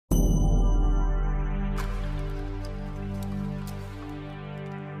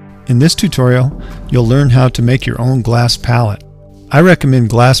In this tutorial, you'll learn how to make your own glass palette. I recommend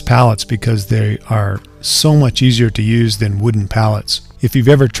glass palettes because they are so much easier to use than wooden palettes. If you've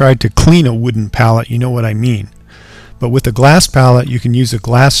ever tried to clean a wooden palette, you know what I mean. But with a glass palette, you can use a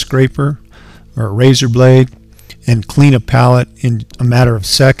glass scraper or a razor blade and clean a palette in a matter of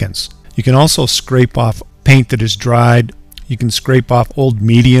seconds. You can also scrape off paint that is dried. You can scrape off old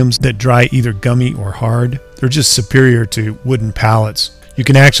mediums that dry either gummy or hard. They're just superior to wooden palettes. You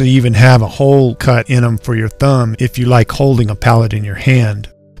can actually even have a hole cut in them for your thumb if you like holding a palette in your hand.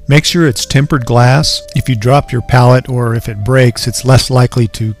 Make sure it's tempered glass. If you drop your palette or if it breaks, it's less likely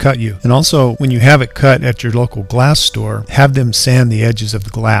to cut you. And also, when you have it cut at your local glass store, have them sand the edges of the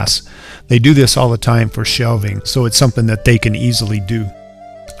glass. They do this all the time for shelving, so it's something that they can easily do.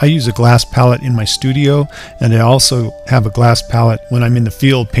 I use a glass palette in my studio, and I also have a glass palette when I'm in the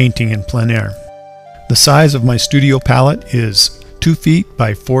field painting in plein air. The size of my studio palette is 2 feet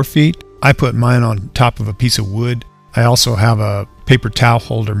by 4 feet. I put mine on top of a piece of wood. I also have a paper towel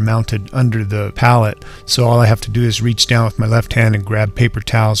holder mounted under the palette, so all I have to do is reach down with my left hand and grab paper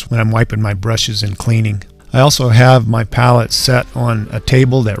towels when I'm wiping my brushes and cleaning. I also have my palette set on a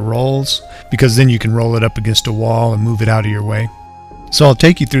table that rolls, because then you can roll it up against a wall and move it out of your way. So I'll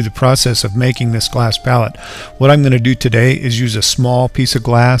take you through the process of making this glass palette. What I'm going to do today is use a small piece of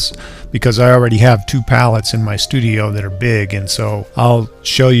glass because I already have 2 palettes in my studio that are big, and so I'll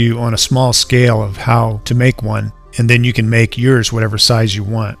show you on a small scale of how to make one, and then you can make yours whatever size you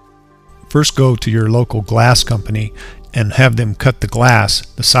want. First, go to your local glass company and have them cut the glass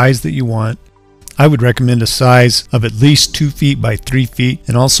the size that you want. I would recommend a size of at least 2 feet by 3 feet,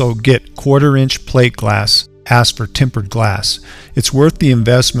 and also get 1/4 inch plate glass. Ask for tempered glass. It's worth the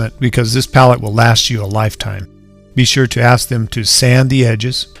investment because this palette will last you a lifetime. Be sure to ask them to sand the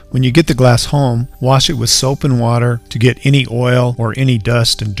edges. When you get the glass home, wash it with soap and water to get any oil or any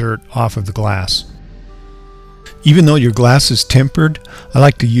dust and dirt off of the glass. Even though your glass is tempered, I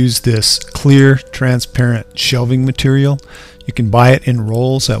like to use this clear, transparent shelving material. You can buy it in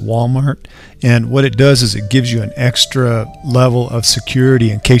rolls at Walmart, and what it does is it gives you an extra level of security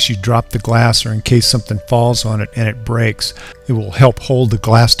in case you drop the glass or in case something falls on it and it breaks. It will help hold the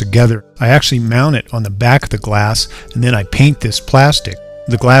glass together. I actually mount it on the back of the glass, and then I paint this plastic.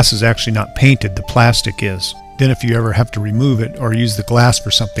 The glass is actually not painted, the plastic is. Then if you ever have to remove it or use the glass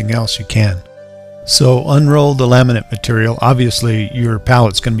for something else, you can. So unroll the laminate material. Obviously your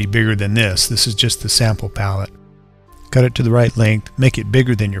palette's going to be bigger than this. This is just the sample palette. Cut it to the right length, make it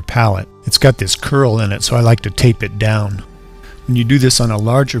bigger than your palette. It's got this curl in it, so I like to tape it down. When you do this on a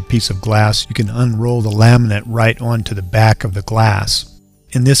larger piece of glass, you can unroll the laminate right onto the back of the glass.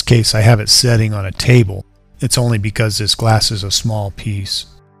 In this case, I have it setting on a table. It's only because this glass is a small piece.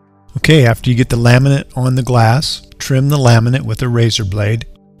 Okay, after you get the laminate on the glass, trim the laminate with a razor blade.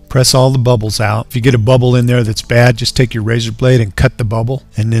 Press all the bubbles out. If you get a bubble in there that's bad, just take your razor blade and cut the bubble,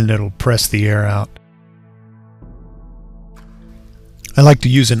 and then it'll press the air out. I like to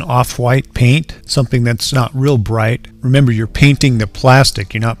use an off-white paint, something that's not real bright. Remember, you're painting the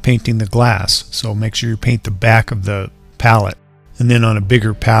plastic, you're not painting the glass, so make sure you paint the back of the palette. And then on a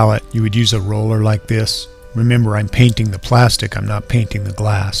bigger palette, you would use a roller like this. Remember, I'm painting the plastic, I'm not painting the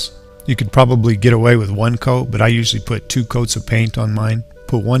glass. You could probably get away with 1 coat, but I usually put 2 coats of paint on mine.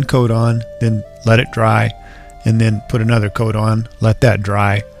 Put 1 coat on, then let it dry, and then put another coat on, let that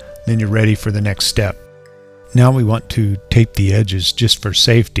dry, then you're ready for the next step. Now we want to tape the edges just for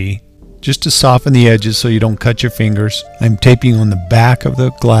safety, just to soften the edges so you don't cut your fingers. I'm taping on the back of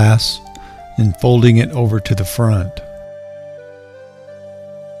the glass and folding it over to the front.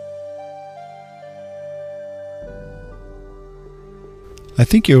 I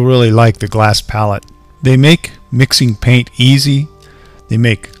think you'll really like the glass palette. They make mixing paint easy, they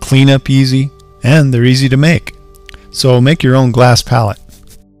make cleanup easy, and they're easy to make. So make your own glass palette.